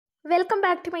Welcome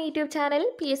back to my YouTube channel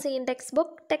PSC in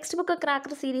text book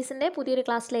cracker സീരീസിൻ്റെ പുതിയൊരു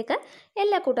ക്ലാസ്സിലേക്ക്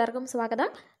എല്ലാ കൂട്ടുകാർക്കും സ്വാഗതം.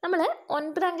 നമ്മൾ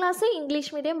 9ാം ക്ലാസ്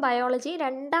ഇംഗ്ലീഷ് മീഡിയം ബയോളജി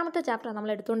രണ്ടാമത്തെ ചാപ്റ്റർ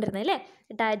നമ്മൾ എടുത്തുകൊണ്ടിരുന്നത് അല്ലേ,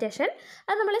 ഡൈജഷൻ.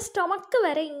 അത് നമ്മൾ സ്റ്റൊമക്ക്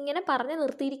വരെ ഇങ്ങനെ പറഞ്ഞ്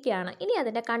നിർത്തിയിരിക്കുകയാണ്. ഇനി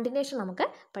അതിൻ്റെ കണ്ടിന്യൂഷൻ നമുക്ക്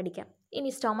പഠിക്കാം. ഇനി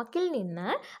സ്റ്റൊമക്കിൽ നിന്ന്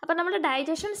അപ്പോൾ നമ്മൾ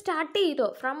ഡൈജഷൻ സ്റ്റാർട്ട് ചെയ്തു,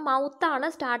 ഫ്രം മൗത്താണ്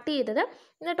സ്റ്റാർട്ട് ചെയ്തത്.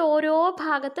 എന്നിട്ട് ഓരോ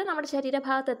ഭാഗത്ത് നമ്മുടെ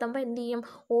ശരീരഭാഗത്ത് എത്തുമ്പോൾ എന്ത് ചെയ്യും,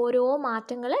 ഓരോ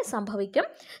മാറ്റങ്ങൾ സംഭവിക്കും.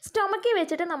 സ്റ്റൊമക്കിൽ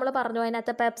വെച്ചിട്ട് നമ്മൾ പറഞ്ഞു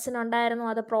അതിനകത്ത് പെപ്സിൻ ഉണ്ടായിരുന്നു,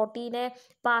 അത് പ്രോട്ടീനെ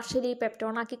പാർഷ്യലി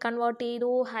പെപ്റ്റോണാക്കി കൺവേർട്ട്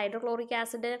ചെയ്തു, ഹൈഡ്രോക്ലോറിക്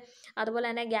ആസിഡ്, അതുപോലെ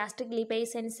തന്നെ ഗ്യാസ്ട്രിക്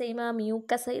ലിപേസ് എൻസൈം,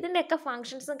 മ്യൂക്കസ്, ഇതിൻ്റെയൊക്കെ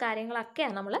ഫങ്ഷൻസും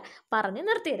കാര്യങ്ങളൊക്കെയാണ് നമ്മൾ പറഞ്ഞ്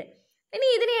നിർത്തിയത്. ഇനി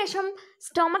ഇതിന് ശേഷം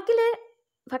സ്റ്റൊമക്കിൽ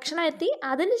ഭക്ഷണം എത്തി,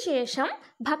 അതിനുശേഷം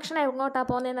ഭക്ഷണം എങ്ങോട്ടാണ്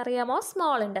പോകുന്നതെന്ന് അറിയാമോ?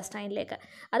 സ്മോൾ ഇൻറ്റസ്റ്റൈനിലേക്ക്.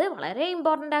 അത് വളരെ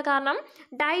ഇമ്പോർട്ടൻ്റാണ്, കാരണം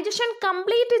ഡൈജഷൻ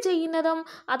കംപ്ലീറ്റ് ചെയ്യുന്നതും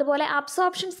അതുപോലെ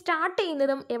അബ്സോർപ്ഷൻ സ്റ്റാർട്ട്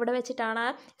ചെയ്യുന്നതും എവിടെ വെച്ചിട്ടാണ്?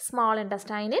 സ്മോൾ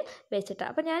ഇൻറ്റസ്റ്റൈനിൽ വെച്ചിട്ട്.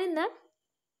 അപ്പോൾ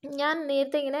ഞാൻ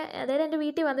നേരത്തെ ഇങ്ങനെ, അതായത് എൻ്റെ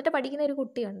വീട്ടിൽ വന്നിട്ട് പഠിക്കുന്ന ഒരു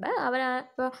കുട്ടിയുണ്ട്.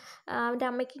 ഇപ്പോൾ അവൻ്റെ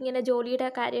അമ്മയ്ക്ക് ഇങ്ങനെ ജോലിയുടെ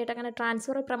കാര്യമായിട്ട് അങ്ങനെ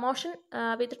പ്രൊമോഷൻ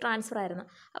വിത്ത് ട്രാൻസ്ഫർ ആയിരുന്നു.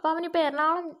 അപ്പോൾ അവനിപ്പോൾ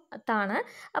എറണാകുളത്താണ്.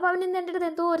 അപ്പോൾ അവൻ ഇന്ന് എൻ്റെ അടുത്ത്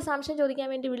എന്തോ ഒരു സംശയം ചോദിക്കാൻ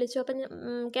വേണ്ടി വിളിച്ചു. അപ്പം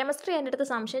കെമിസ്ട്രി എൻ്റെ അടുത്ത്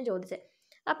സംശയം ചോദിച്ചത്.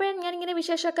 അപ്പോൾ ഞാനിങ്ങനെ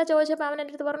വിശേഷമൊക്കെ ചോദിച്ചപ്പോൾ അവൻ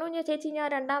എൻ്റെ അടുത്ത് പറഞ്ഞു, ചേച്ചി ഞാൻ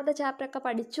 2ാമത്തെ ചാപ്റ്ററൊക്കെ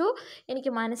പഠിച്ചു,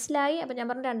 എനിക്ക് മനസ്സിലായി. അപ്പോൾ ഞാൻ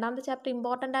പറഞ്ഞു 2ാമത്തെ ചാപ്റ്റർ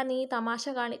ഇമ്പോർട്ടൻ്റാണ്, നീ തമാശ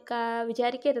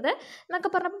വിചാരിക്കരുത്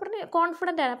എന്നൊക്കെ പറഞ്ഞ്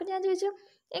കോൺഫിഡൻ്റ് ആണ്. അപ്പോൾ ഞാൻ ചോദിച്ചു,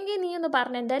 എങ്കിൽ നീ ഒന്ന്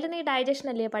പറഞ്ഞു, എന്തായാലും നീ ഡൈജഷൻ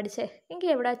അല്ലേ പഠിച്ചേ, എങ്കിൽ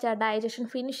എവിടെ വെച്ചാൽ ഡൈജഷൻ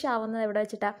ഫിനിഷ് ആവുന്നത് എവിടെ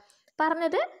വെച്ചിട്ടാണ്?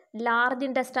 പറഞ്ഞത് ലാർജ്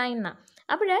ഇൻറ്റസ്റ്റൈൻ എന്നാണ്.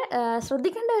 അപ്പോൾ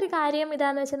ശ്രദ്ധിക്കേണ്ട ഒരു കാര്യം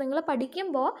ഇതാണെന്ന് വെച്ചാൽ, നിങ്ങൾ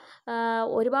പഠിക്കുമ്പോൾ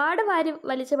ഒരുപാട്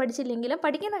വലിച്ച് പഠിച്ചില്ലെങ്കിലും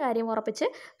പഠിക്കുന്ന കാര്യം ഉറപ്പിച്ച്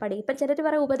പഠിക്കും. ഇപ്പം ചിലർ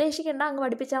പറയും ഉപദേശിക്കേണ്ട, അങ്ങ്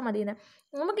പഠിപ്പിച്ചാൽ മതിയെന്ന്.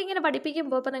 നമുക്കിങ്ങനെ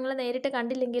പഠിപ്പിക്കുമ്പോൾ ഇപ്പോൾ നിങ്ങൾ നേരിട്ട്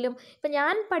കണ്ടില്ലെങ്കിലും, ഇപ്പം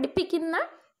ഞാൻ പഠിപ്പിക്കുന്ന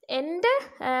എൻ്റെ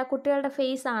കുട്ടികളുടെ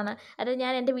ഫേസാണ്, അതായത്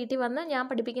ഞാൻ എൻ്റെ വീട്ടിൽ വന്ന് ഞാൻ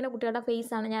പഠിപ്പിക്കുന്ന കുട്ടികളുടെ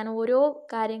ഫേസാണ് ഞാൻ ഓരോ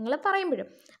കാര്യങ്ങൾ പറയുമ്പോഴും.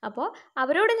 അപ്പോൾ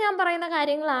അവരോട് ഞാൻ പറയുന്ന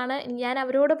കാര്യങ്ങളാണ്, ഞാൻ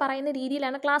അവരോട് പറയുന്ന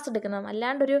രീതിയിലാണ് ക്ലാസ് എടുക്കുന്നത്.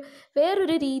 അല്ലാണ്ടൊരു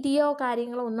വേറൊരു രീതിയോ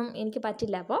കാര്യങ്ങളോ ഒന്നും എനിക്ക്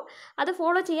പറ്റില്ല. അപ്പോൾ അത്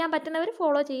ഫോളോ ചെയ്യാൻ പറ്റുന്നവർ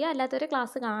ഫോളോ ചെയ്യുക, അല്ലാത്തവർ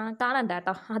ക്ലാസ് കാണണ്ട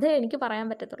കേട്ടോ. അതേ എനിക്ക് പറയാൻ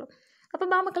പറ്റത്തുള്ളൂ.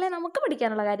 അപ്പം മക്കളെ, നമുക്ക്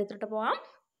പഠിക്കാനുള്ള കാര്യത്തിലോട്ട് പോകാം.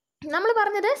 നമ്മൾ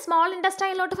പറഞ്ഞത് സ്മോൾ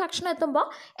ഇൻറ്റസ്റ്റൈനിലോട്ട് ഭക്ഷണം എത്തുമ്പോൾ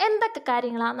എന്തൊക്കെ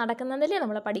കാര്യങ്ങളാണ് നടക്കുന്നതല്ലേ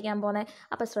നമ്മൾ പഠിക്കാൻ പോകുന്നത്.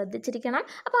 അപ്പോൾ ശ്രദ്ധിച്ചിരിക്കണം.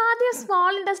 അപ്പോൾ ആദ്യം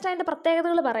സ്മോൾ ഇൻറ്റസ്റ്റൈൻ്റെ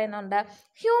പ്രത്യേകതകൾ പറയുന്നുണ്ട്.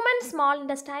 Human small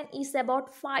intestine is about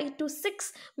 5 to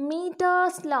 6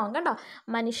 meters long. കണ്ടോ,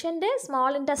 മനുഷ്യൻ്റെ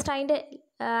സ്മോൾ ഇൻറ്റസ്റ്റൈൻ്റെ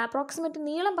അപ്രോക്സിമേറ്റ്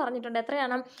നീളം പറഞ്ഞിട്ടുണ്ട്.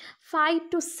 എത്രയാണ്? 5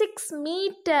 to 6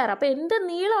 meter. അപ്പോൾ എന്ത്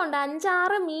നീളമുണ്ട്?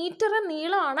 5-6 മീറ്റർ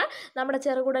നീളമാണ് നമ്മുടെ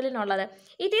ചെറുകുടലിനുള്ളത്.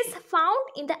 It is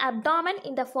found in the abdomen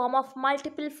in the form of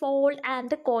multiple fold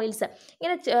and coils.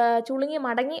 ഇങ്ങനെ ചുളുങ്ങി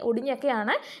മടങ്ങി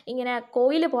ഒടിഞ്ഞൊക്കെയാണ്, ഇങ്ങനെ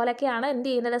കോയിൽ പോലൊക്കെയാണ് എന്ത്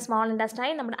ചെയ്യുന്നത്? സ്മോൾ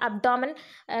ഇൻറ്റസ്റ്റൈൻ നമ്മുടെ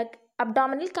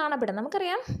അബ്ഡോമനിൽ കാണപ്പെടുന്നത്.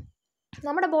 നമുക്കറിയാം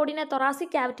നമ്മുടെ ബോഡീനെ തൊറാസിക്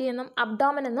ക്യാവിറ്റി എന്നും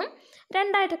അബ്ഡോമൻ എന്നും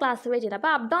രണ്ടായിട്ട് ക്ലാസിഫൈ ചെയ്തത്.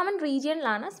 അപ്പോൾ അബ്ഡോമൻ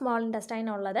റീജിയനിലാണ് സ്മോൾ ഇൻറ്റസ്റ്റൈൻ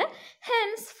ഉള്ളത്.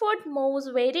 Hence food moves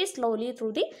very slowly through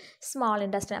the small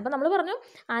intestine. അപ്പോൾ നമ്മൾ പറഞ്ഞു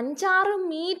 5-6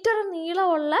 മീറ്റർ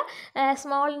നീളമുള്ള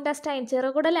സ്മോൾ ഇൻറ്റസ്റ്റൈൻ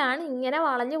ചെറുകുടലാണ് ഇങ്ങനെ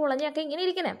വളഞ്ഞൊക്കെ ഇങ്ങനെ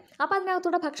ഇരിക്കുന്നത്. അപ്പോൾ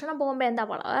അതിനകത്തൂടെ ഭക്ഷണം പോകുമ്പോൾ എന്താ,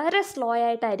 വളരെ സ്ലോ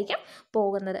ആയിട്ടായിരിക്കും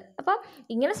പോകുന്നത്. അപ്പോൾ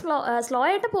ഇങ്ങനെ സ്ലോ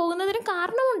ആയിട്ട് പോകുന്നതിന്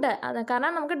കാരണമുണ്ട്.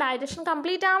 കാരണം നമുക്ക് ഡൈജഷൻ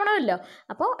കംപ്ലീറ്റ് ആവണമല്ലോ.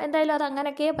 അപ്പോൾ എന്തായാലും അത്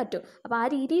അങ്ങനെയൊക്കെ പറ്റും. അപ്പോൾ ആ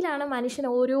രീതിയിലാണ്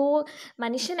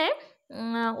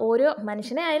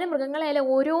മനുഷ്യനെ ആയാലും മൃഗങ്ങളായാലും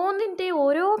ഓരോന്നിൻ്റെ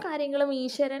ഓരോ കാര്യങ്ങളും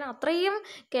ഈശ്വരൻ അത്രയും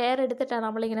കെയർ എടുത്തിട്ടാണ്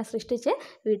നമ്മളിങ്ങനെ സൃഷ്ടിച്ച്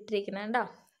വിട്ടിരിക്കുന്നത് കേട്ടോ.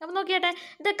 അപ്പോൾ നോക്കിയാട്ടെ,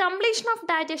 the completion of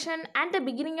digestion and the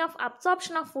beginning of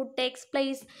absorption of food takes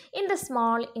place in the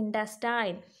small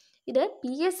intestine. ഇത്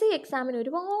PSC എക്സാമിന്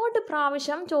ഒരുപാട്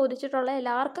പ്രാവശ്യം ചോദിച്ചിട്ടുള്ള,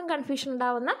 എല്ലാവർക്കും കൺഫ്യൂഷൻ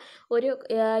ഉണ്ടാവുന്ന ഒരു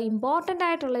ഇമ്പോർട്ടൻ്റ്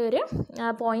ആയിട്ടുള്ള ഒരു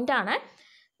പോയിൻ്റാണ്.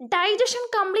 ഡൈജഷൻ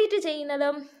കംപ്ലീറ്റ്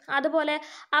ചെയ്യുന്നതും അതുപോലെ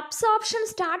അബ്സോർപ്ഷൻ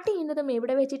സ്റ്റാർട്ട് ചെയ്യുന്നതും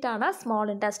എവിടെ വെച്ചിട്ടാണ്? സ്മോൾ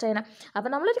ഇൻറ്റസ്റ്റൈന്. അപ്പോൾ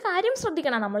നമ്മളൊരു കാര്യം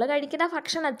ശ്രദ്ധിക്കണം, നമ്മൾ കഴിക്കുന്ന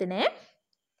ഭക്ഷണത്തിന്,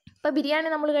 ഇപ്പോൾ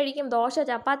ബിരിയാണി നമ്മൾ കഴിക്കും, ദോശ,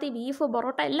 ചപ്പാത്തി, ബീഫ്,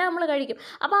 പൊറോട്ട എല്ലാം നമ്മൾ കഴിക്കും.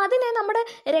 അപ്പോൾ അതിനെ നമ്മുടെ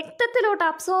രക്തത്തിലോട്ട്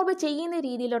അബ്സോർബ് ചെയ്യുന്ന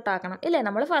രീതിയിലോട്ടാക്കണം ഇല്ലേ?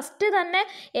 നമ്മൾ ഫസ്റ്റ് തന്നെ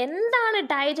എന്താണ്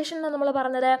ഡൈജഷൻ എന്ന് നമ്മൾ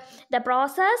പറഞ്ഞത്? The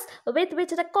process with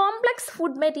which the complex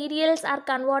food materials are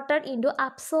converted in to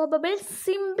absorbable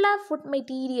simpler food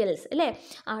materials അല്ലേ?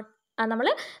 നമ്മൾ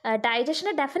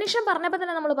ഡൈജഷൻ്റെ ഡെഫിനിഷൻ പറഞ്ഞപ്പോൾ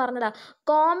തന്നെ നമ്മൾ പറഞ്ഞതാ,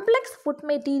 കോംപ്ലക്സ് ഫുഡ്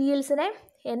മെറ്റീരിയൽസിനെ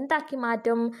എന്താക്കി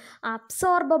മാറ്റും?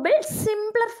 അബ്സോർബിൾ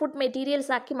സിംപ്ലർ ഫുഡ്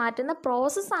മെറ്റീരിയൽസ് ആക്കി മാറ്റുന്ന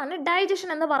പ്രോസസ്സാണ് ഡൈജഷൻ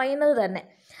എന്ന് പറയുന്നത് തന്നെ.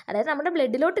 അതായത് നമ്മുടെ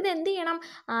ബ്ലഡിലോട്ട് ഇത് എന്ത് ചെയ്യണം?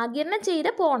 ആഗിരണം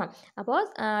ചെയ്ത് പോകണം. അപ്പോൾ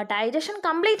ഡൈജഷൻ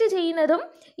കംപ്ലീറ്റ് ചെയ്യുന്നതും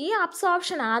ഈ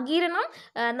അബ്സോർപ്ഷൻ ആഗിരണം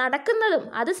നടക്കുന്നതും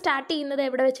അത് സ്റ്റാർട്ട് ചെയ്യുന്നത്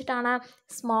എവിടെ വെച്ചിട്ടാണ്?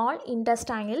 സ്മോൾ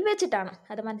ഇൻറ്റസ്റ്റൈനിൽ വെച്ചിട്ടാണ്.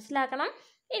 അത് മനസ്സിലാക്കണം.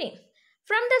 ഇനി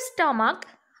ഫ്രം ദ സ്റ്റൊമക്ക്,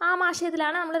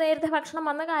 ആമാശയത്തിലാണ് നമ്മൾ നേരത്തെ ഭക്ഷണം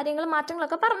വന്ന കാര്യങ്ങളും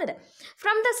മാറ്റങ്ങളൊക്കെ പറഞ്ഞത്.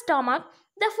 From the stomach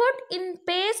The food in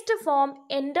paste form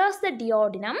enters the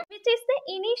duodenum, which is the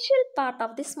initial part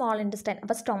of the small intestine.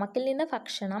 അപ്പോൾ സ്റ്റൊമക്കിൽ നിന്ന്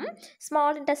ഭക്ഷണം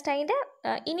സ്മോൾ ഇൻറ്റസ്റ്റൈൻ്റെ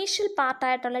ഇനീഷ്യൽ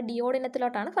പാർട്ടായിട്ടുള്ള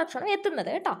ഡിയോഡിനത്തിലോട്ടാണ് ഭക്ഷണം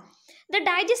എത്തുന്നത് കേട്ടോ. The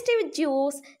digestive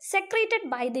juice secreted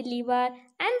by the liver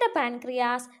and the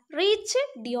pancreas reach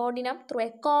duodenum through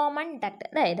a common duct.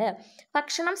 അതായത്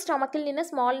ഭക്ഷണം സ്റ്റൊമക്കിൽ നിന്ന്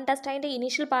small ഇൻറ്റസ്റ്റൈൻ്റെ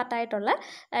initial പാർട്ടായിട്ടുള്ള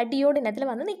ഡിയോഡിനത്തിൽ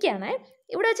വന്ന് നിൽക്കുകയാണ്.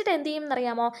 ഇവിടെ വെച്ചിട്ട് എന്ത് ചെയ്യും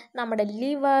എന്നറിയാമോ? നമ്മുടെ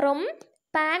ലിവറും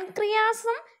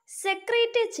പാൻക്രിയാസും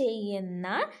സെക്രീറ്റ് ചെയ്യുന്ന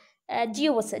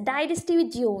ജ്യൂസ്, ഡൈജസ്റ്റീവ്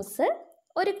ജ്യൂസ്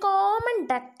ഒരു കോമൺ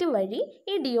ഡക്റ്റ് വഴി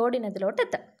ഈ ഡിയോഡിനത്തിലോട്ട്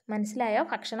എത്തും. മനസ്സിലായോ?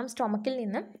 ഭക്ഷണം സ്റ്റൊമക്കിൽ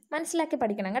നിന്ന് മനസ്സിലാക്കി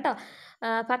പഠിക്കണം കേട്ടോ.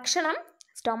 ഭക്ഷണം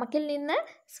സ്റ്റൊമക്കിൽ നിന്ന്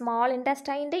സ്മോൾ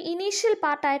ഇൻറ്റസ്റ്റൈൻ്റെ ഇനീഷ്യൽ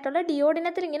പാർട്ടായിട്ടുള്ള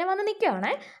ഡിയോഡിനത്തിൽ ഇങ്ങനെ വന്ന്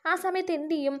നിൽക്കുകയാണ്. ആ സമയത്ത്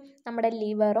എന്ത് ചെയ്യും? നമ്മുടെ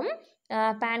ലിവറും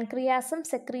പാൻക്രിയാസും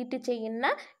സെക്രീറ്റ്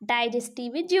ചെയ്യുന്ന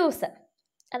ഡൈജസ്റ്റീവ് ജ്യൂസ്,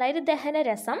 അതായത്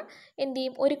ദഹനരസം എന്ത്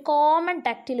ചെയ്യും? ഒരു കോമൺ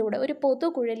ഡക്റ്റിലൂടെ, ഒരു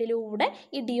പൊതുകുഴലിലൂടെ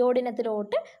ഈ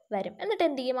ഡിയോഡിനത്തിലോട്ട് വരും. എന്നിട്ട്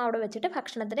എന്ത് ചെയ്യും? അവിടെ വെച്ചിട്ട്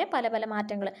ഭക്ഷണത്തിൻ്റെ പല പല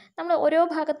മാറ്റങ്ങൾ നമ്മൾ ഓരോ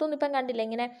ഭാഗത്തുനിന്നും ഇപ്പം കണ്ടില്ല,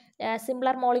 ഇങ്ങനെ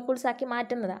സിംപ്ലർ മോളിക്യൂൾസ് ആക്കി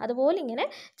മാറ്റുന്നത്. അതുപോലെ ഇങ്ങനെ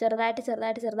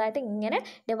ചെറുതായിട്ട് ഇങ്ങനെ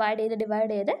ഡിവൈഡ്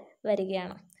ചെയ്ത്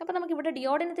വരികയാണ്. അപ്പോൾ നമുക്കിവിടെ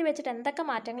ഡിയോഡിനത്തിൽ വെച്ചിട്ട് എന്തൊക്കെ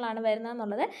മാറ്റങ്ങളാണ്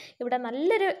വരുന്നതെന്നുള്ളത് ഇവിടെ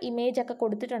നല്ലൊരു ഇമേജൊക്കെ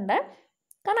കൊടുത്തിട്ടുണ്ട്.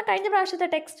 കാരണം കഴിഞ്ഞ പ്രാവശ്യത്തെ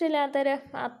ടെക്സ്റ്റിനകത്തൊരു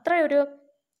അത്ര ഒരു,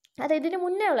 അത് ഇതിന്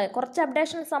മുന്നേ ഉള്ള കുറച്ച്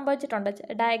അപ്ഡേഷൻ സംഭവിച്ചിട്ടുണ്ട്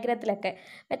ഡയഗ്രത്തിലൊക്കെ.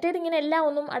 മറ്റേതിങ്ങനെ എല്ലാം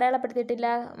ഒന്നും അടയാളപ്പെടുത്തിയിട്ടില്ല,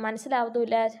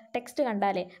 മനസ്സിലാവതുമില്ല ടെക്സ്റ്റ്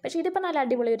കണ്ടാലേ. പക്ഷേ ഇതിപ്പോൾ നല്ല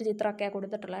അടിപൊളി ഒരു ചിത്രമൊക്കെയാണ്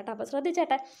കൊടുത്തിട്ടുള്ളത് കേട്ടോ. അപ്പോൾ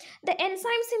ശ്രദ്ധിച്ചേട്ടെ. The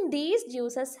enzymes in these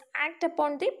juices act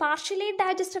upon the partially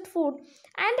digested food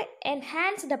and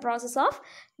enhance the process of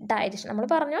digestion. നമ്മൾ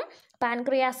പറഞ്ഞു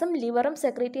പാൻക്രിയാസും ലിവറും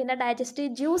സെക്രീറ്റ് ചെയ്യുന്ന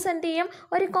ഡൈജസ്റ്റീവ് ജ്യൂസ് എന്ത് ചെയ്യും?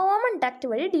 ഒരു കോമൺ ഡക്റ്റ്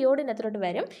വഴി ഡിയോഡിനത്തിലോട്ട്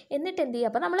വരും. എന്നിട്ട് എന്ത്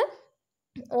ചെയ്യും? അപ്പോൾ നമ്മൾ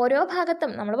ഓരോ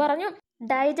ഭാഗത്തും നമ്മൾ പറഞ്ഞു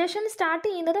ഡൈജഷൻ സ്റ്റാർട്ട്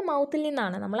ചെയ്യുന്നത് മൗത്തിൽ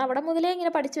നിന്നാണ്. നമ്മൾ അവിടെ മുതലേ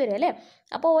ഇങ്ങനെ പഠിച്ചു വരും അല്ലേ.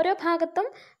 അപ്പോൾ ഓരോ ഭാഗത്തും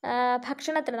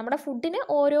ഭക്ഷണത്തിന്, നമ്മുടെ ഫുഡിന്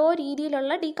ഓരോ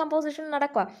രീതിയിലുള്ള ഡീകമ്പോസിഷൻ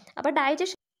നടക്കുക. അപ്പോൾ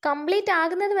ഡൈജഷൻ കംപ്ലീറ്റ്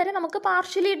ആകുന്നത് വരെ നമുക്ക്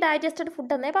പാർഷ്യലി ഡൈജസ്റ്റഡ്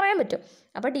ഫുഡ് എന്നേ പറയാൻ പറ്റും.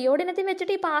 അപ്പോൾ ഡിയോഡിനത്തിൽ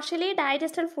വെച്ചിട്ട് ഈ പാർഷ്യലി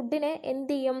ഡൈജസ്റ്റഡ് ഫുഡിനെ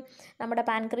എന്ത് ചെയ്യും? നമ്മുടെ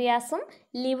പാൻക്രിയാസും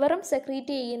ലിവറും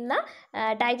സെക്രീറ്റ് ചെയ്യുന്ന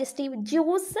ഡൈജസ്റ്റീവ്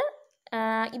ജ്യൂസ്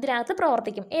ഇതിനകത്ത്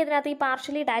പ്രവർത്തിക്കും. ഏതിനകത്ത്? ഈ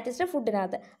പാർഷ്യലി ഡൈജസ്റ്റഡ്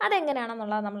ഫുഡിനകത്ത്.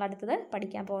 അതെങ്ങനെയാണെന്നുള്ളത് നമ്മൾ അടുത്തത്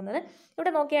പഠിക്കാൻ പോകുന്നത്.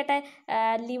 ഇവിടെ നോക്കിയാട്ടെ,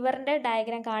 ലിവറിൻ്റെ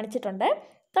ഡയഗ്രാം കാണിച്ചിട്ടുണ്ട്.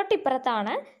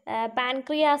 തൊട്ടിപ്പുറത്താണ്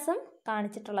പാൻക്രിയാസും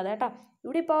കാണിച്ചിട്ടുള്ളത് കേട്ടോ.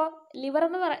 ഇവിടെ ഇപ്പോൾ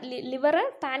ലിവർ,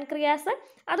 പാൻക്രിയാസ്,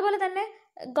 അതുപോലെ തന്നെ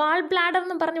ഗാൾ ബ്ലാഡർ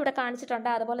എന്നും പറഞ്ഞ് ഇവിടെ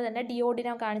കാണിച്ചിട്ടുണ്ട്. അതുപോലെ തന്നെ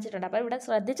ഡിയോഡിനം കാണിച്ചിട്ടുണ്ട്. അപ്പോൾ ഇവിടെ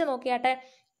ശ്രദ്ധിച്ച് നോക്കിയാട്ടെ,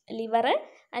 ലിവർ,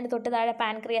 അതിന് തൊട്ട് താഴെ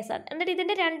പാൻക്രിയാസ്. എന്നിട്ട്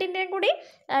ഇതിൻ്റെ രണ്ടിൻ്റെയും കൂടി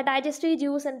ഡൈജസ്റ്റീവ്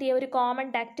ജ്യൂസ് എന്ത് ചെയ്യുക? ഒരു കോമൺ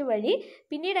ഡക്റ്റ് വഴി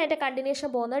പിന്നീട് അതിൻ്റെ കണ്ടിന്യൂഷൻ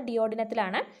പോകുന്നത്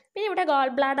ഡിയോഡിനത്തിലാണ്. പിന്നെ ഇവിടെ ഗാൾ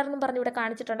ബ്ലാഡർ എന്ന് പറഞ്ഞ് ഇവിടെ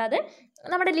കാണിച്ചിട്ടുണ്ട്. അത്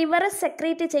നമ്മുടെ ലിവർ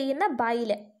സെക്രീറ്റ് ചെയ്യുന്ന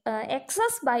ബൈൽ,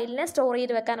 എക്സസ് ബൈലിനെ സ്റ്റോർ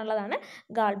ചെയ്ത് വെക്കാനുള്ളതാണ്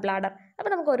ഗാൾ ബ്ലാഡർ.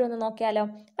 അപ്പോൾ നമുക്ക് ഓരോന്ന് നോക്കിയാലോ.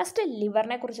 ഫസ്റ്റ്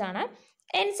ലിവറിനെ കുറിച്ചാണ്.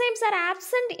 Enzymes are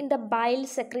absent in the bile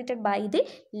secreted by the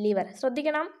liver.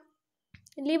 ശ്രദ്ധിക്കണം,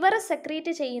 ലിവർ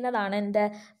സെക്രീറ്റ് ചെയ്യുന്നതാണ് എന്ത്?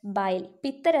 ബൈൽ,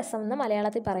 പിത്തരസം എന്ന്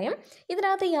മലയാളത്തിൽ പറയും.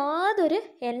 ഇതിനകത്ത് യാതൊരു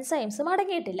എൻസൈംസും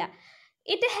അടങ്ങിയിട്ടില്ല.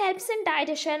 It helps in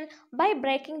digestion by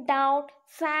breaking down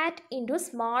fat into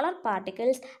smaller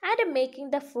particles and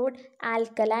making the food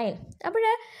alkaline. അപ്പോൾ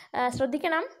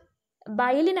ശ്രദ്ധിക്കണം,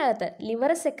 ബൈലിനകത്ത്,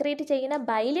 ലിവർ സെക്രീറ്റ് ചെയ്യുന്ന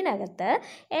ബൈലിനകത്ത്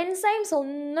എൻസൈംസ്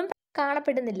ഒന്നും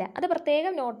കാണപ്പെടുന്നില്ല. അത്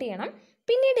പ്രത്യേകം നോട്ട് ചെയ്യണം.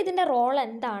 പിന്നീട് ഇതിൻ്റെ റോൾ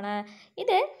എന്താണ്?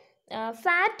 ഇത്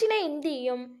ഫാറ്റിനെ എന്ത്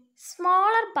ചെയ്യും?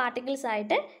 സ്മോളർ പാർട്ടിക്കിൾസ്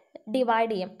ആയിട്ട് ഡിവൈഡ്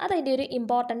ചെയ്യും. അതതിൻ്റെ ഒരു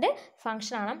ഇമ്പോർട്ടൻ്റ്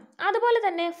ഫങ്ഷനാണ്. അതുപോലെ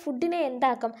തന്നെ ഫുഡിനെ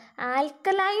എന്താക്കും?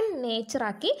 ആൽക്കലൈൻ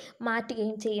നേച്ചറാക്കി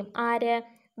മാറ്റുകയും ചെയ്യും. ആര്?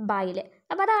 ബൈല്.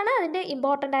 അപ്പോൾ അതാണ് അതിൻ്റെ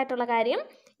ഇമ്പോർട്ടൻ്റ് ആയിട്ടുള്ള കാര്യം.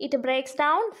 It breaks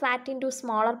down fat in to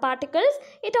smaller particles.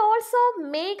 It also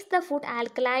makes the food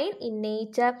alkaline in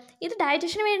nature. ഇത്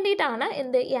ഡൈജഷന് വേണ്ടിയിട്ടാണ്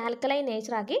എന്ത്? ഈ ആൽക്കലൈൻ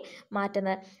നേച്ചറാക്കി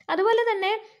മാറ്റുന്നത്. അതുപോലെ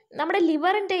തന്നെ നമ്മുടെ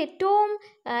ലിവറിൻ്റെ ഏറ്റവും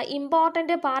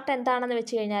ഇമ്പോർട്ടൻ്റ് പാർട്ട് എന്താണെന്ന്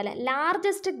വെച്ച് കഴിഞ്ഞാൽ,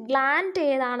 ലാർജസ്റ്റ് ഗ്ലാൻഡ്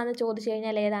ഏതാണെന്ന് ചോദിച്ചു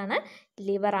കഴിഞ്ഞാൽ ഏതാണ്?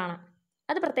 ലിവറാണ്.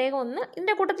 അത് പ്രത്യേകം ഒന്ന്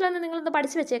ഇതിൻ്റെ കൂട്ടത്തിലൊന്ന് നിങ്ങളൊന്ന്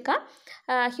പഠിച്ചു വെച്ചേക്കാം.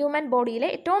 ഹ്യൂമൻ ബോഡിയിലെ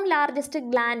ഏറ്റവും ലാർജസ്റ്റ്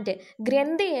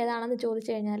ഗ്രന്ഥി ഏതാണെന്ന്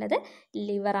ചോദിച്ചു കഴിഞ്ഞാൽ അത്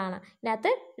ലിവറാണ്.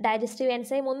 ഇതിനകത്ത് ഡൈജസ്റ്റീവ്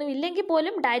എൻസൈം ഒന്നും ഇല്ലെങ്കിൽ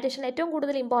പോലും ഡൈജഷൻ ഏറ്റവും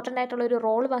കൂടുതൽ ഇമ്പോർട്ടൻ്റ് ആയിട്ടുള്ളൊരു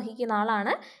റോൾ വഹിക്കുന്ന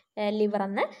ആളാണ് ലിവർ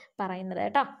എന്ന് പറയുന്നത്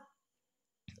കേട്ടോ.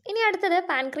 ഇനി അടുത്തത്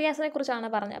പാൻക്രിയാസിനെ കുറിച്ചാണ്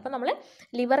പറഞ്ഞത്. അപ്പോൾ നമ്മൾ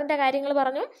ലിവറിൻ്റെ കാര്യങ്ങൾ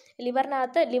പറഞ്ഞു.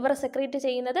 ലിവർ സെക്രീറ്റ്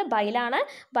ചെയ്യുന്നത് ബൈലാണ്.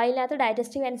 ബൈലിനകത്ത്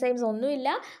ഡൈജസ്റ്റീവ് എൻസൈംസ് ഒന്നുമില്ല.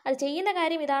 അത് ചെയ്യുന്ന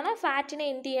കാര്യം ഇതാണ്, ഫാറ്റിനെ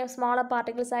എന്ത് ചെയ്യും? സ്മോളർ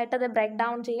പാർട്ടിക്കിൾസ് ആയിട്ട് അത് ബ്രേക്ക്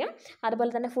ഡൗൺ ചെയ്യും.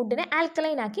 അതുപോലെ തന്നെ ഫുഡിനെ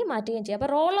ആൽക്കലൈൻ ആക്കി മാറ്റുകയും ചെയ്യും.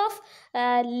 അപ്പോൾ role of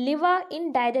liver in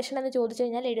digestion എന്ന് ചോദിച്ചു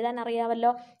കഴിഞ്ഞാൽ എഴുതാൻ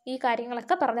അറിയാമല്ലോ. ഈ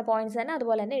കാര്യങ്ങളൊക്കെ പറഞ്ഞ പോയിന്റ്സ് തന്നെ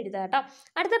അതുപോലെ തന്നെ എഴുതുക കേട്ടോ.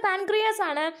 അടുത്ത പാൻക്രിയാസ്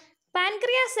ആണ്.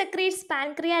 Pancreas secretes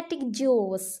pancreatic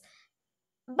juice.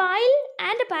 Bile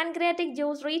and pancreatic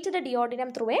juice reach the duodenum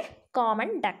through a common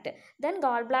duct. Then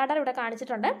gallbladder ഇവിടെ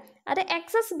കാണിച്ചിട്ടുണ്ട്. അത്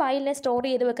എക്സസ് ബൈലിനെ സ്റ്റോർ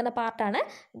ചെയ്ത് വെക്കുന്ന പാർട്ടാണ്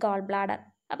ഗാൾ ബ്ലാഡർ.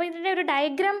 അപ്പോൾ ഇതിൻ്റെ ഒരു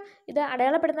ഡയഗ്രാം ഇത്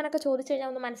അടയാളപ്പെടുത്താനൊക്കെ ചോദിച്ചു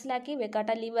കഴിഞ്ഞാൽ ഒന്ന് മനസ്സിലാക്കി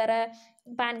വെക്കാട്ടോ. Liver,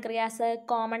 pancreas,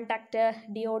 common duct,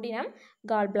 duodenum,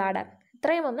 gall bladder,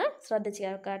 ഇത്രയും ഒന്ന് ശ്രദ്ധിച്ച്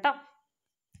കേൾക്കുക കേട്ടോ.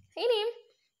 ഇനിയും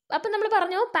അപ്പം നമ്മൾ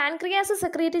പറഞ്ഞു പാൻക്രിയാസ്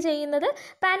സെക്രീറ്റ് ചെയ്യുന്നത്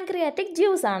പാൻക്രിയാറ്റിക്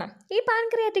ജ്യൂസ് ആണ്. ഈ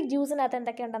പാൻക്രിയാറ്റിക് ജ്യൂസിനകത്ത്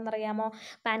എന്തൊക്കെയുണ്ടെന്നറിയാമോ?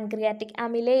 Pancreatic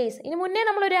amylase. ഇനി മുന്നേ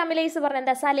നമ്മളൊരു അമിലേസ് പറഞ്ഞു,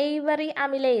 എന്താ? സലൈവറി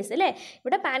അമിലേസ് അല്ലേ?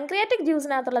 ഇവിടെ പാൻക്രിയാറ്റിക്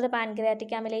ജ്യൂസിനകത്തുള്ളത്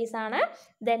പാൻക്രിയാറ്റിക് അമിലേസ് ആണ്.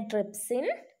 Then trypsin,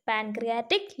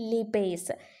 pancreatic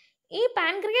lipase. ഈ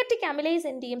പാൻക്രിയാറ്റിക് അമിലേസ്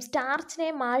എന്ത് ചെയ്യും? സ്റ്റാർച്ചിനെ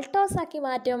മാൾട്ടോസ് ആക്കി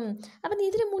മാറ്റും. അപ്പം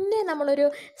ഇതിന് മുന്നേ നമ്മളൊരു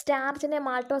സ്റ്റാർച്ചിനെ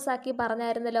മാൾട്ടോസ് ആക്കി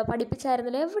പറഞ്ഞായിരുന്നല്ലോ,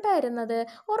 പഠിപ്പിച്ചായിരുന്നല്ലോ. എവിടെ ആയിരുന്നത്?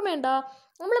 ഓർമ്മയുണ്ടോ?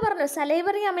 നമ്മൾ പറഞ്ഞു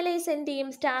സലൈവറി അമിലേസ് എന്ത് ചെയ്യും?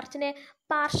 സ്റ്റാർച്ചിനെ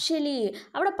പാർഷ്യലി,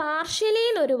 അവിടെ പാർഷ്യലി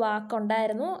എന്നൊരു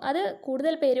വാക്കുണ്ടായിരുന്നു, അത്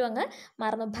കൂടുതൽ പേരും അങ്ങ്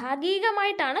മറന്നു.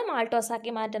 ഭാഗികമായിട്ടാണ് മാൾട്ടോസ്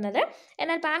ആക്കി മാറ്റുന്നത്.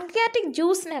 എന്നാൽ പാൻക്രിയാറ്റിക്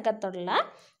ജ്യൂസിനകത്തുള്ള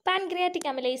പാൻക്രിയാറ്റിക്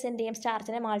അമിലേസ് എന്ത് ചെയ്യും?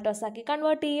 സ്റ്റാർച്ചിനെ മാൾട്ടോസ് ആക്കി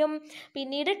കൺവേർട്ട് ചെയ്യും.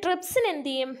 പിന്നീട് ട്രിപ്സിൻ എന്ത്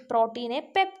ചെയ്യും? പ്രോട്ടീനെ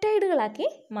പെപ്റ്റൈഡുകളാക്കി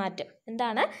മാറ്റും.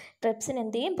 എന്താണ്? ട്രിപ്സിൻ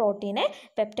എന്ത് ചെയ്യും? പ്രോട്ടീനെ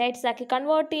പെപ്റ്റൈഡ്സ് ആക്കി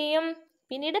കൺവേർട്ട് ചെയ്യും.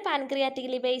 പിന്നീട്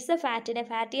പാൻക്രിയാറ്റിക് ലിപേസ് ഫാറ്റിനെ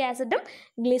ഫാറ്റി ആസിഡും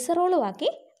ഗ്ലിസറോളും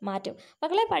ആക്കി മാറ്റും.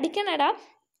 മക്കളെ പഠിക്കണടാ,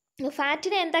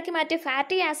 ഫാറ്റിനെ എന്താക്കി മാറ്റി?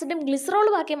 ഫാറ്റി ആസിഡും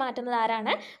ഗ്ലിസറോളും ആക്കി മാറ്റുന്നത്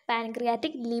ആരാണ്?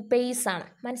 പാൻക്രിയാറ്റിക് ലിപേസ് ആണ്.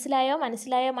 മനസ്സിലായോ?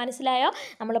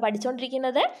 നമ്മൾ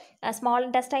പഠിച്ചുകൊണ്ടിരിക്കുന്നത് സ്മോൾ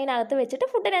ഇൻറ്റസ്റ്റൈനകത്ത് വെച്ചിട്ട്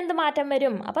ഫുഡിന് എന്ത് മാറ്റം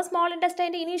വരും? അപ്പോൾ സ്മോൾ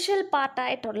ഇൻറ്റസ്റ്റൈൻ്റെ ഇനീഷ്യൽ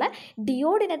പാർട്ടായിട്ടുള്ള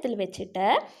ഡിയോഡിനത്തിൽ വെച്ചിട്ട്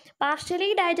പാർഷ്യലി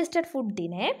ഡൈജസ്റ്റഡ്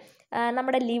ഫുഡിനെ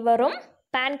നമ്മുടെ ലിവറും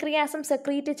പാൻക്രിയാസും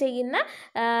സെക്രീറ്റ് ചെയ്യുന്ന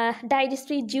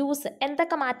ഡൈജസ്റ്റീവ് ജ്യൂസ്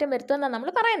എന്തൊക്കെ മാറ്റം വരുത്തുമെന്നാണ്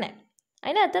നമ്മൾ പറയുന്നത്.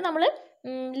 അതിനകത്ത് നമ്മൾ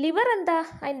ലിവർ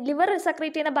ലിവർ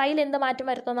സെക്രീറ്റ് ചെയ്യുന്ന ബൈൽ എന്ത് മാറ്റം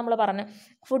വരുത്തുമെന്ന് നമ്മൾ പറഞ്ഞു.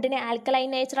 ഫുഡിനെ ആൽക്കലൈൻ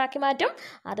നേച്ചറാക്കി മാറ്റും.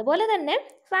 അതുപോലെ തന്നെ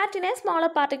ഫാറ്റിനെ സ്മോളർ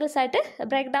പാർട്ടിക്കിൾസ് ആയിട്ട്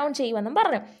ബ്രേക്ക് ഡൗൺ ചെയ്യുമെന്നും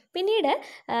പറഞ്ഞു. പിന്നീട്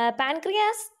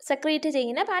പാൻക്രിയാസ് സെക്രീറ്റ്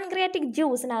ചെയ്യുന്ന pancreatic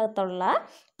ജ്യൂസിനകത്തുള്ള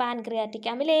pancreatic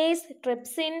amylase,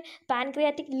 trypsin,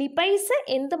 pancreatic ലിപൈസ്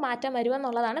എന്ത് മാറ്റം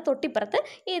വരുമെന്നുള്ളതാണ് തൊട്ടിപ്പുറത്ത്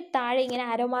ഈ താഴെ ഇങ്ങനെ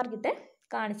ആരോ മാർക്കിട്ട്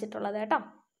കാണിച്ചിട്ടുള്ളത് കേട്ടോ.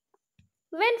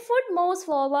 When food moves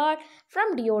forward from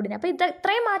duodenum. അപ്പോൾ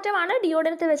ഇത്രയും മാറ്റമാണ്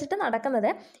ഡിയോഡിനത്തിൽ വെച്ചിട്ട് നടക്കുന്നത്.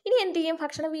 ഇനി എന്ത് ചെയ്യും?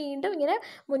 ഭക്ഷണം വീണ്ടും ഇങ്ങനെ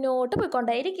മുന്നോട്ട്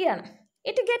പോയിക്കൊണ്ടേയിരിക്കുകയാണ്.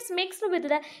 It gets mixed with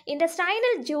the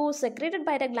intestinal juice secreted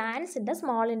by the glance in the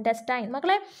small intestine.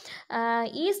 മക്കളെ,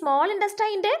 ഈ സ്മോൾ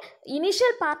ഇൻറ്റസ്റ്റൈൻ്റെ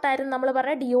ഇനീഷ്യൽ പാർട്ടായിരുന്നു നമ്മൾ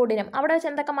പറഞ്ഞ ഡിയോഡിനം. അവിടെ വെച്ച്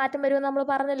എന്തൊക്കെ മാറ്റം വരുമെന്ന് നമ്മൾ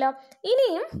പറഞ്ഞല്ലോ.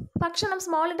 ഇനിയും ഭക്ഷണം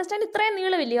സ്മോൾ ഇൻറ്റസ്റ്റൈൻ ഇത്രയും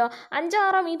നീളമില്ലയോ?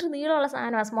 5-6 മീറ്റർ നീളമുള്ള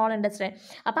സാധനമാണ് സ്മോൾ ഇൻറ്റസ്റ്റൈൻ.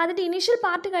 അപ്പോൾ അതിൻ്റെ ഇനീഷ്യൽ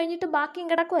പാർട്ട് കഴിഞ്ഞിട്ട് ബാക്കിയും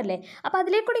കിടക്കുമല്ലേ. അപ്പോൾ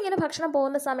അതിലേക്കൂടി ഇങ്ങനെ ഭക്ഷണം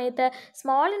പോകുന്ന സമയത്ത്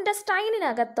സ്മോൾ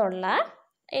ഇൻറ്റസ്റ്റൈനിനകത്തുള്ള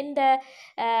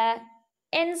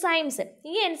എൻസൈംസ്,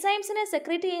 ഈ എൻസൈംസിനെ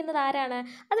സെക്രീറ്റ് ചെയ്യുന്നത് ആരാണ്?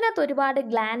 അതിനകത്ത് ഒരുപാട്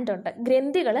ഗ്ലാൻഡ് ഉണ്ട്,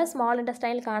 ഗ്രന്ഥികൾ സ്മോൾ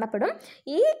ഇൻറ്റസ്റ്റൈനിൽ കാണപ്പെടും.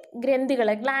 ഈ ഗ്രന്ഥികൾ,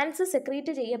 ഗ്ലാൻഡ്സ്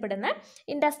സെക്രീറ്റ് ചെയ്യപ്പെടുന്ന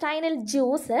ഇൻറ്റസ്റ്റൈനൽ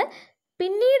ജ്യൂസ്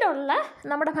പിന്നീടുള്ള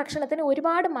നമ്മുടെ ഭക്ഷണത്തിന്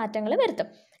ഒരുപാട് മാറ്റങ്ങൾ വരുത്തും.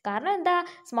 കാരണം എന്താ?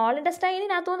 സ്മോൾ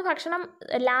ഇൻറ്റസ്റ്റൈനിനകത്തുനിന്ന് ഭക്ഷണം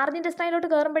ലാർജ് ഇൻറ്റസ്റ്റൈനിലോട്ട്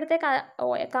കയറുമ്പോഴത്തേക്ക്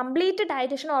കംപ്ലീറ്റ്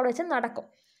ഡൈജഷനും അവിടെ വെച്ച് നടക്കും.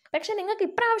 പക്ഷേ നിങ്ങൾക്ക്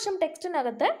ഇപ്രാവശ്യം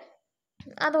ടെക്സ്റ്റിനകത്ത്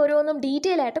അതോരോന്നും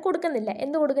ഡീറ്റെയിൽ ആയിട്ട് കൊടുക്കുന്നില്ല.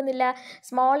 എന്ത് കൊടുക്കുന്നില്ല?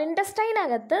 സ്മോൾ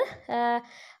ഇൻറ്റസ്റ്റൈനകത്ത്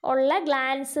ഉള്ള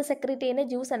ഗ്ലാൻഡ്സ് സെക്രീറ്റ് ചെയ്യുന്ന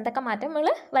ജ്യൂസ് എന്തൊക്കെ മാറ്റങ്ങൾ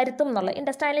വരുത്തും എന്നുള്ളത്,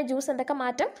 ഇൻറ്റസ്റ്റൈനിലെ ജ്യൂസ് എന്തൊക്കെ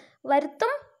മാറ്റം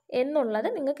വരുത്തും എന്നുള്ളത്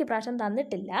നിങ്ങൾക്ക് ഇപ്രാവശ്യം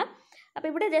തന്നിട്ടില്ല. അപ്പോൾ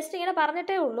ഇവിടെ ജസ്റ്റ് ഇങ്ങനെ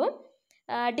പറഞ്ഞിട്ടേ ഉള്ളൂ.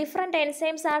 Different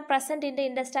enzymes are present in the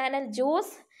intestinal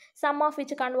juice, some of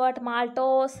which convert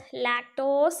maltose,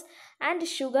 lactose and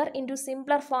sugar into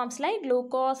simpler forms like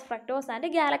glucose, fructose and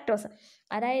galactose.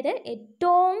 അതായത്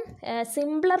ഏറ്റവും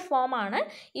സിംപ്ലർ ഫോമാണ്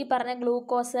ഈ പറഞ്ഞ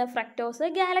ഗ്ലൂക്കോസ്, ഫ്രക്ടോസ്,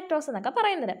 ഗാലക്ടോസ് എന്നൊക്കെ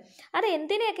പറയുന്നത്. അത്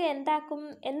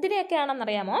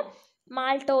എന്തിനെയൊക്കെയാണെന്നറിയാമോ?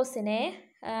 മാൾട്ടോസിനെ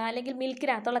അല്ലെങ്കിൽ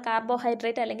മിൽക്കിനകത്തുള്ള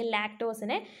കാർബോഹൈഡ്രേറ്റ് അല്ലെങ്കിൽ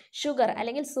ലാക്ടോസിനെ, ഷുഗർ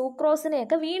അല്ലെങ്കിൽ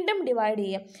സൂക്രോസിനെയൊക്കെ വീണ്ടും ഡിവൈഡ്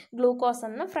ചെയ്യും. ഗ്ലൂക്കോസ്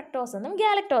എന്നും ഫ്രക്ടോസ് എന്നും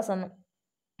ഗാലക്ടോസ് എന്നും.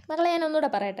 മക്കളെ, ഞാൻ ഒന്നുകൂടെ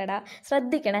പറയട്ടെടാ,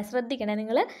 ശ്രദ്ധിക്കണേ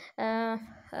നിങ്ങൾ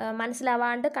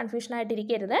മനസ്സിലാവാണ്ട്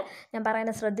കൺഫ്യൂഷനായിട്ടിരിക്കരുത്. ഞാൻ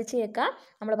പറയുന്നത് ശ്രദ്ധിച്ച് കേൾക്കുക.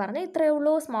 നമ്മൾ പറഞ്ഞു ഇത്രയേ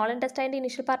ഉള്ളൂ. സ്മോൾ ഇൻറ്റസ്റ്റൈൻ്റെ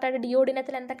ഇനിഷ്യൽ പാർട്ടായിട്ട്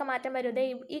ഡിയോഡിനത്തിൽ എന്തൊക്കെ മാറ്റം വരും,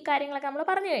 ഈ കാര്യങ്ങളൊക്കെ നമ്മൾ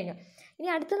പറഞ്ഞു കഴിഞ്ഞു. ഇനി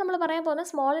അടുത്ത് നമ്മൾ പറയാൻ പോകുന്ന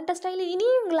സ്മോൾ ഇൻറ്റസ്റ്റൈനിൽ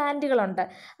ഇനിയും ഗ്ലാൻഡുകളുണ്ട്.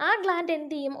 ആ ഗ്ലാൻഡ്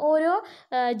എന്ത് ചെയ്യും? ഓരോ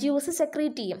ജ്യൂസ്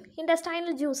സെക്രീറ്റ് ചെയ്യും,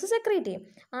 ഇൻറ്റസ്റ്റൈനൽ ജ്യൂസ് സെക്രീറ്റ് ചെയ്യും.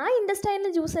 ആ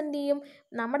ഇൻറ്റസ്റ്റൈനൽ ജ്യൂസ് എന്ത് ചെയ്യും?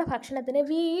 നമ്മുടെ ഭക്ഷണത്തിന്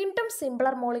വീണ്ടും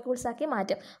സിംപ്ലർ മോളിക്യൂൾസ് ആക്കി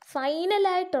മാറ്റും.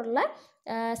 ഫൈനലായിട്ടുള്ള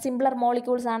സിംപ്ലർ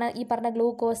മോളിക്യൂൾസ് ആണ് ഈ പറഞ്ഞ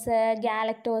glucose,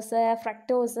 galactose,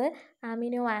 fructose,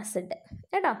 amino acid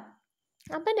കേട്ടോ.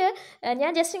 അപ്പം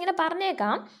ഞാൻ ജസ്റ്റ് ഇങ്ങനെ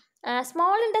പറഞ്ഞേക്കാം.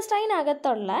 സ്മോൾ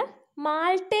ഇൻറ്റസ്റ്റൈനകത്തുള്ള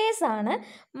മാൾട്ടേസ് ആണ്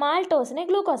മാൾട്ടോസിനെ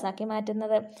ഗ്ലൂക്കോസ് ആക്കി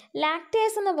മാറ്റുന്നത്.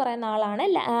 ലാക്ടേസ് എന്ന് പറയുന്ന ആളാണ്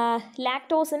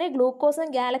ലാക്ടോസിനെ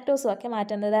ഗ്ലൂക്കോസും ഗാലക്ടോസും ആക്കി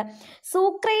മാറ്റുന്നത്.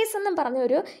 സൂക്രേസ് എന്നും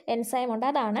പറഞ്ഞൊരു എൻസൈം ഉണ്ട്,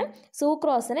 അതാണ്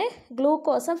സൂക്രോസിനെ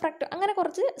ഗ്ലൂക്കോസും അങ്ങനെ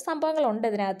കുറച്ച് സംഭവങ്ങളുണ്ട്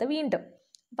ഇതിനകത്ത് വീണ്ടും.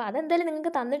 അപ്പോൾ അതെന്തായാലും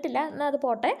നിങ്ങൾക്ക് തന്നിട്ടില്ല, എന്നാൽ അത്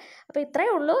പോട്ടെ. അപ്പോൾ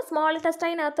ഇത്രയേ ഉള്ളൂ. സ്മോൾ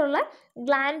ഇൻറ്റസ്റ്റൈനകത്തുള്ള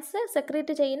ഗ്ലാൻസ്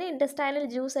സെക്രീറ്റ് ചെയ്യുന്ന ഇൻറ്റസ്റ്റൈനൽ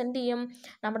ജ്യൂസ് എന്ത് ചെയ്യും,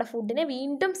 നമ്മുടെ ഫുഡിനെ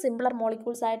വീണ്ടും സിംപ്ലർ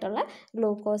മോളിക്യൂൾസ് ആയിട്ടുള്ള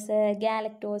glucose,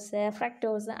 galactose,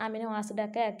 fructose, amino acid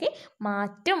ഒക്കെ ആക്കി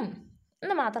മാറ്റും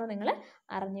എന്ന് മാത്രം നിങ്ങൾ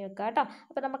അറിഞ്ഞു വെക്കുക കേട്ടോ.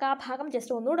 അപ്പോൾ നമുക്ക് ആ ഭാഗം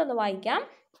ജസ്റ്റ് ഒന്നുകൂടെ ഒന്ന് വായിക്കാം.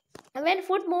 When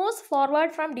food moves forward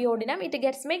from duodenum, it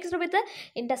gets mixed with the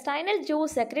intestinal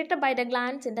juice secreted by the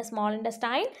glands in the small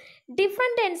intestine.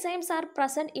 Different enzymes are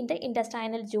present in the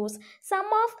intestinal juice, some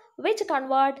of which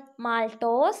convert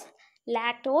maltose,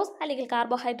 lactose അല്ലെങ്കിൽ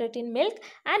carbohydrate in milk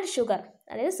and sugar,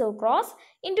 അതായത് sucrose,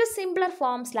 into simpler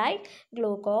forms like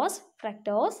glucose,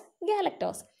 fructose,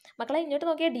 galactose. മക്കളെ ഇങ്ങോട്ട്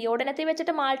നോക്കിയാൽ ഡിയോഡനത്തിൽ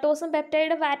വെച്ചിട്ട് മാൾട്ടോസും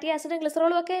പെപ്റ്റൈഡും fatty ആസിഡും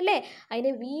ഗ്ലിസറോളും ഒക്കെ അല്ലേ,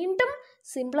 അതിനെ വീണ്ടും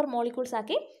സിംപ്ലർ മോളിക്യൂൾസ്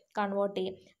ആക്കി കൺവേർട്ട്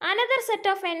ചെയ്യും. Another set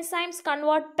of enzymes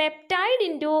convert peptide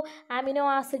into amino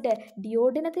acid.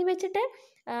 ഡിയോഡിനത്തിൽ വെച്ചിട്ട്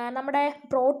നമ്മുടെ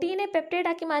പ്രോട്ടീനെ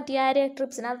പെപ്റ്റൈഡാക്കി മാറ്റി ആര്,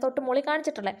 ട്രിപ്സിന് അത് തൊട്ട് മുകളിൽ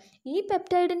കാണിച്ചിട്ടുള്ളത്. ഈ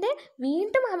പെപ്റ്റൈഡിൻ്റെ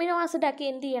വീണ്ടും അമിനോ ആസിഡാക്കി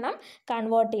എന്ത് ചെയ്യണം,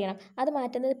 കൺവേർട്ട് ചെയ്യണം. അത്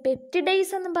മാറ്റുന്നത്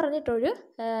പെപ്റ്റിഡൈസ് എന്നും പറഞ്ഞിട്ടൊരു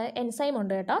എൻസൈം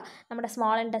ഉണ്ട് കേട്ടോ നമ്മുടെ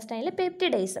സ്മോൾ ഇൻറ്റസ്റ്റൈനിൽ,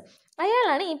 പെപ്റ്റിഡൈസ്.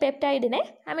 അയാളാണ് ഈ പെപ്റ്റൈഡിനെ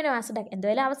അമിനോ ആസിഡാക്കി,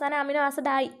 എന്തായാലും അവസാനം അമിനോ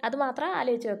ആസിഡായി, അത് മാത്രം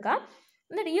ആലോചിച്ച് വെക്കാം.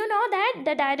 എന്നിട്ട് you know that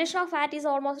the digestion of fat is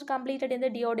almost completed in the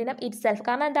duodenum it self.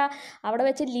 കാരണം എന്താ, അവിടെ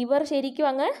വെച്ച് ലിവർ ശരിക്കും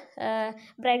അങ്ങ്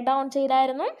ബ്രേക്ക് ഡൗൺ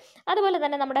ചെയ്തായിരുന്നു. അതുപോലെ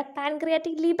തന്നെ നമ്മുടെ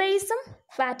പാൻക്രിയാറ്റിക് ലിബേസും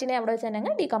ഫാറ്റിനെ അവിടെ വെച്ച് തന്നെ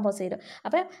അങ്ങ് ഡീകമ്പോസ് ചെയ്തു.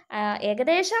 അപ്പം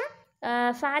ഏകദേശം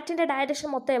ഫാറ്റിൻ്റെ ഡൈജഷൻ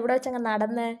മൊത്തം എവിടെ വെച്ചങ്ങ്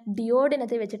നടന്ന്,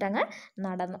 ഡിയോഡിനത്തിൽ വെച്ചിട്ടങ്ങ്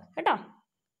നടന്നു കേട്ടോ.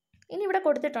 ഇനി ഇവിടെ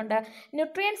കൊടുത്തിട്ടുണ്ട്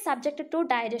nutrients subject to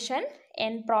digestion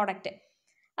end product.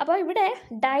 അപ്പോൾ ഇവിടെ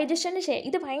ഡൈജഷന്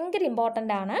ഇത് ഭയങ്കര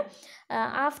ഇമ്പോർട്ടൻ്റ് ആണ്.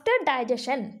 ആഫ്റ്റർ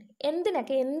ഡൈജഷൻ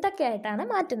എന്തൊക്കെയായിട്ടാണ്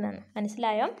മാറ്റുന്നത്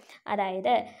മനസ്സിലായോ?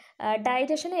 അതായത്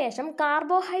ഡൈജഷന് ശേഷം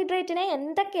കാർബോഹൈഡ്രേറ്റിനെ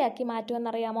എന്തൊക്കെയാക്കി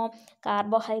മാറ്റുമെന്നറിയാമോ?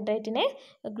 കാർബോഹൈഡ്രേറ്റിനെ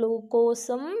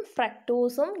ഗ്ലൂക്കോസും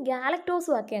ഫ്രക്ടോസും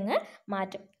ഗാലക്ടോസും ഒക്കെ അങ്ങ്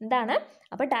മാറ്റും. എന്താണ്,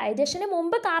 അപ്പോൾ ഡൈജഷന്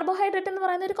മുമ്പ് കാർബോഹൈഡ്രേറ്റ് എന്ന്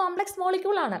പറയുന്ന ഒരു കോംപ്ലക്സ്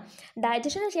മോളിക്യൂളാണ്.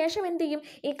 ഡൈജഷന് ശേഷം എന്ത് ചെയ്യും,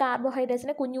 ഈ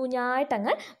കാർബോഹൈഡ്രേറ്റ്സിനെ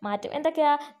കുഞ്ഞുകുഞ്ഞായിട്ടങ്ങ് മാറ്റും.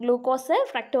 എന്തൊക്കെയാ? Glucose,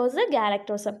 fructose,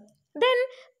 galactose. ദെൻ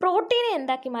പ്രോട്ടീനെ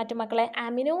എന്താക്കി മാറ്റും മക്കളെ?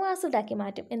 അമിനോ ആസിഡാക്കി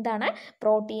മാറ്റും. എന്താണ്?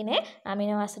 പ്രോട്ടീനെ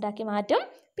അമിനോ ആസിഡാക്കി മാറ്റും.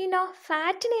 പിന്നെ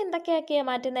ഫാറ്റിനെ എന്തൊക്കെയാക്കിയാണ്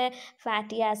മാറ്റുന്നത്?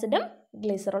 ഫാറ്റി ആസിഡും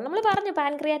ഗ്ലിസറോളും. നമ്മൾ പറഞ്ഞു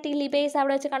പാൻക്രിയാറ്റിക് ലിബേസ്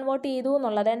അവിടെ വെച്ച് കൺവേർട്ട് ചെയ്തു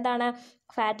എന്നുള്ളത്. എന്താണ്?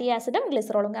 ഫാറ്റി ആസിഡും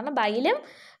ഗ്ലിസറോളും. കാരണം ബൈലും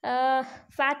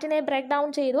ഫാറ്റിനെ ബ്രേക്ക് ഡൗൺ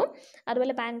ചെയ്തു.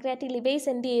 അതുപോലെ പാൻക്രിയാറ്റിക് ലിബേസ്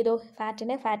എന്ത് ചെയ്തു?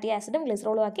 ഫാറ്റിനെ ഫാറ്റി ആസിഡും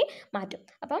ഗ്ലിസറോളും ആക്കി മാറ്റും.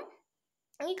 അപ്പം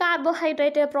ഈ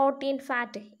കാർബോഹൈഡ്രേറ്റ്, പ്രോട്ടീൻ,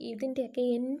 ഫാറ്റ് ഇതിൻ്റെയൊക്കെ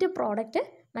എൻഡ് പ്രോഡക്റ്റ്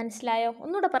മനസ്സിലായോ?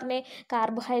 ഒന്നുകൂടെ പറഞ്ഞേ.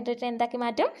 കാർബോഹൈഡ്രേറ്റ് എന്താക്കി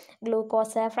മാറ്റും?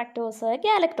 Glucose, fructose,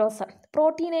 galactose.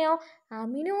 പ്രോട്ടീനെയോ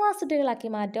അമിനോ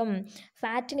ആസിഡുകളാക്കി മാറ്റും.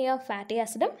 ഫാറ്റിനെയോ ഫാറ്റി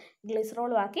ആസിഡും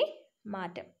ഗ്ലിസറോളും ആക്കി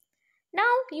മാറ്റും.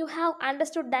 Now you have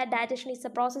understood that digestion is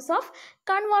a process of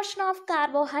conversion of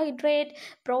carbohydrate,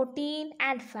 protein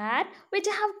and fat which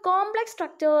have complex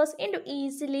structures into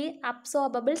easily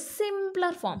absorbable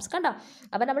simpler forms. കണ്ടോ?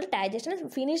 അപ്പോൾ നമ്മൾ digestion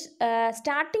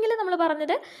സ്റ്റാർട്ടിങ്ങിൽ നമ്മൾ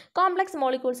പറഞ്ഞത് കോംപ്ലക്സ്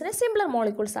മോളിക്യൂൾസിന് സിംപ്ലർ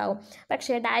മോളിക്യൂൾസ് ആകും.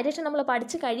 പക്ഷേ ഡൈജഷൻ നമ്മൾ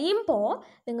പഠിച്ച് കഴിയുമ്പോൾ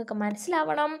നിങ്ങൾക്ക്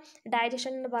മനസ്സിലാവണം,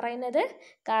 ഡൈജഷൻ എന്ന് പറയുന്നത്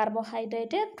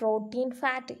കാർബോഹൈഡ്രേറ്റ്, പ്രോട്ടീൻ,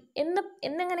 ഫാറ്റ്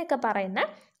എന്നിങ്ങനെയൊക്കെ പറയുന്ന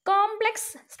കോംപ്ലക്സ്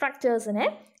സ്ട്രക്ചേഴ്സിനെ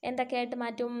എന്തൊക്കെയായിട്ട്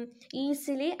മാറ്റും?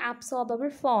 Easily absorbable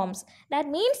forms. That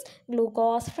means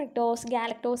glucose, fructose,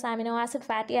 galactose, amino acid,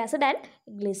 fatty acid and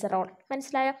glycerol.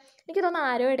 മനസ്സിലായോ? എനിക്ക് തോന്നുന്നു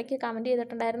ആരോ ഇടയ്ക്ക് കമൻറ്റ്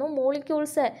ചെയ്തിട്ടുണ്ടായിരുന്നു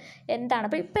മോളിക്യൂൾസ് എന്താണ്.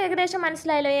 അപ്പോൾ ഇപ്പോൾ ഏകദേശം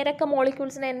മനസ്സിലായല്ലോ ഏതൊക്കെ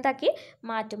മോളിക്യൂൾസിനെ എന്താക്കി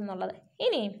മാറ്റും എന്നുള്ളത്.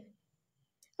 ഇനി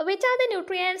which are the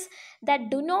nutrients that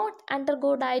do not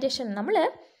undergo digestion? നമ്മൾ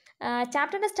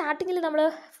ചാപ്റ്ററിൻ്റെ സ്റ്റാർട്ടിങ്ങിൽ നമ്മൾ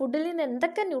ഫുഡിൽ നിന്ന്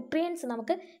എന്തൊക്കെ ന്യൂട്രിയൻസ്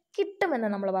നമുക്ക് കിട്ടുമെന്ന്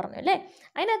നമ്മൾ പറഞ്ഞു അല്ലേ.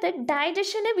 അതിനകത്ത്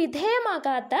ഡൈജഷന്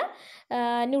വിധേയമാകാത്ത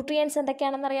ന്യൂട്രിയൻസ്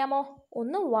എന്തൊക്കെയാണെന്നറിയാമോ?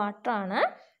 ഒന്ന് വാട്ടറാണ്,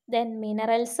 ദെൻ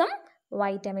മിനറൽസും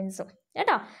വൈറ്റമിൻസും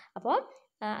കേട്ടോ. അപ്പോൾ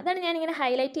അതാണ് ഞാനിങ്ങനെ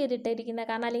ഹൈലൈറ്റ് ചെയ്തിട്ടിരിക്കുന്നത്,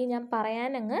 കാരണം അല്ലെങ്കിൽ ഞാൻ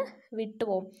പറയാൻ അങ്ങ്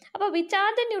വിട്ടുപോകും. അപ്പോൾ which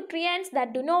are the nutrients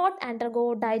that do not undergo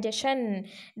digestion?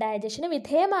 Digestion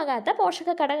വിധേയമാകാത്ത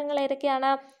പോഷക ഘടകങ്ങൾ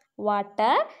ഏതൊക്കെയാണ്?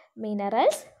 Water,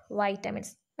 minerals,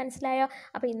 vitamins. മനസ്സിലായോ?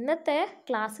 അപ്പോൾ ഇന്നത്തെ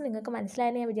ക്ലാസ് നിങ്ങൾക്ക്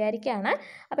മനസ്സിലായെന്ന് ഞാൻ വിചാരിക്കുകയാണ്.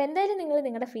 അപ്പോൾ എന്തായാലും നിങ്ങൾ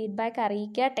നിങ്ങളുടെ ഫീഡ്ബാക്ക്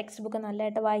അറിയിക്കുക, ടെക്സ്റ്റ് ബുക്ക്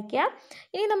നല്ലതായിട്ട് വായിക്കുക.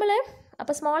 ഇനി നമ്മൾ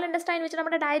അപ്പോൾ സ്മോൾ ഇൻറ്റസ്റ്റൈൻ വെച്ച്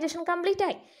നമ്മുടെ ഡൈജഷൻ കംപ്ലീറ്റ്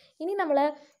ആയി. ഇനി നമ്മൾ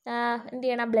എന്ത്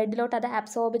ചെയ്യണം? ബ്ലഡിലോട്ട് അത്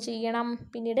അബ്സോർബ് ചെയ്യണം.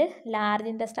 പിന്നീട് ലാർജ്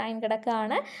ഇൻറ്റസ്റ്റൈൻ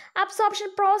കിടക്കുകയാണ്, അബ്സോർപ്ഷൻ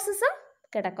പ്രോസസ്സും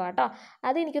കിടക്കുക കേട്ടോ.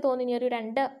 അത് എനിക്ക് തോന്നി ഇനി ഒരു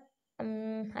 2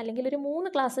 അല്ലെങ്കിൽ ഒരു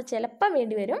 3 ക്ലാസ് ചിലപ്പം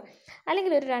വേണ്ടി വരും,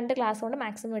 അല്ലെങ്കിൽ ഒരു 2 ക്ലാസ് കൊണ്ട്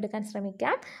മാക്സിമം എടുക്കാൻ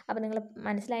ശ്രമിക്കാം. അപ്പോൾ നിങ്ങൾ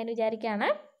മനസ്സിലായെന്ന് വിചാരിക്കുകയാണ്.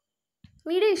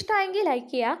 വീഡിയോ ഇഷ്ടമായെങ്കിൽ ലൈക്ക്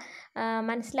ചെയ്യുക.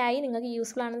 മനസ്സിലായി, നിങ്ങൾക്ക്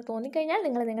യൂസ്ഫുൾ ആണെന്ന് തോന്നിക്കഴിഞ്ഞാൽ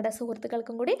നിങ്ങൾ നിങ്ങളുടെ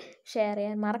സുഹൃത്തുക്കൾക്കും കൂടി ഷെയർ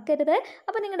ചെയ്യാൻ മറക്കരുത്.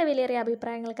 അപ്പോൾ നിങ്ങളുടെ വിലയേറിയ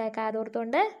അഭിപ്രായങ്ങൾക്കായി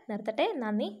കാതോർത്തുകൊണ്ട് നിർത്തട്ടെ.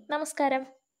 നന്ദി, നമസ്കാരം.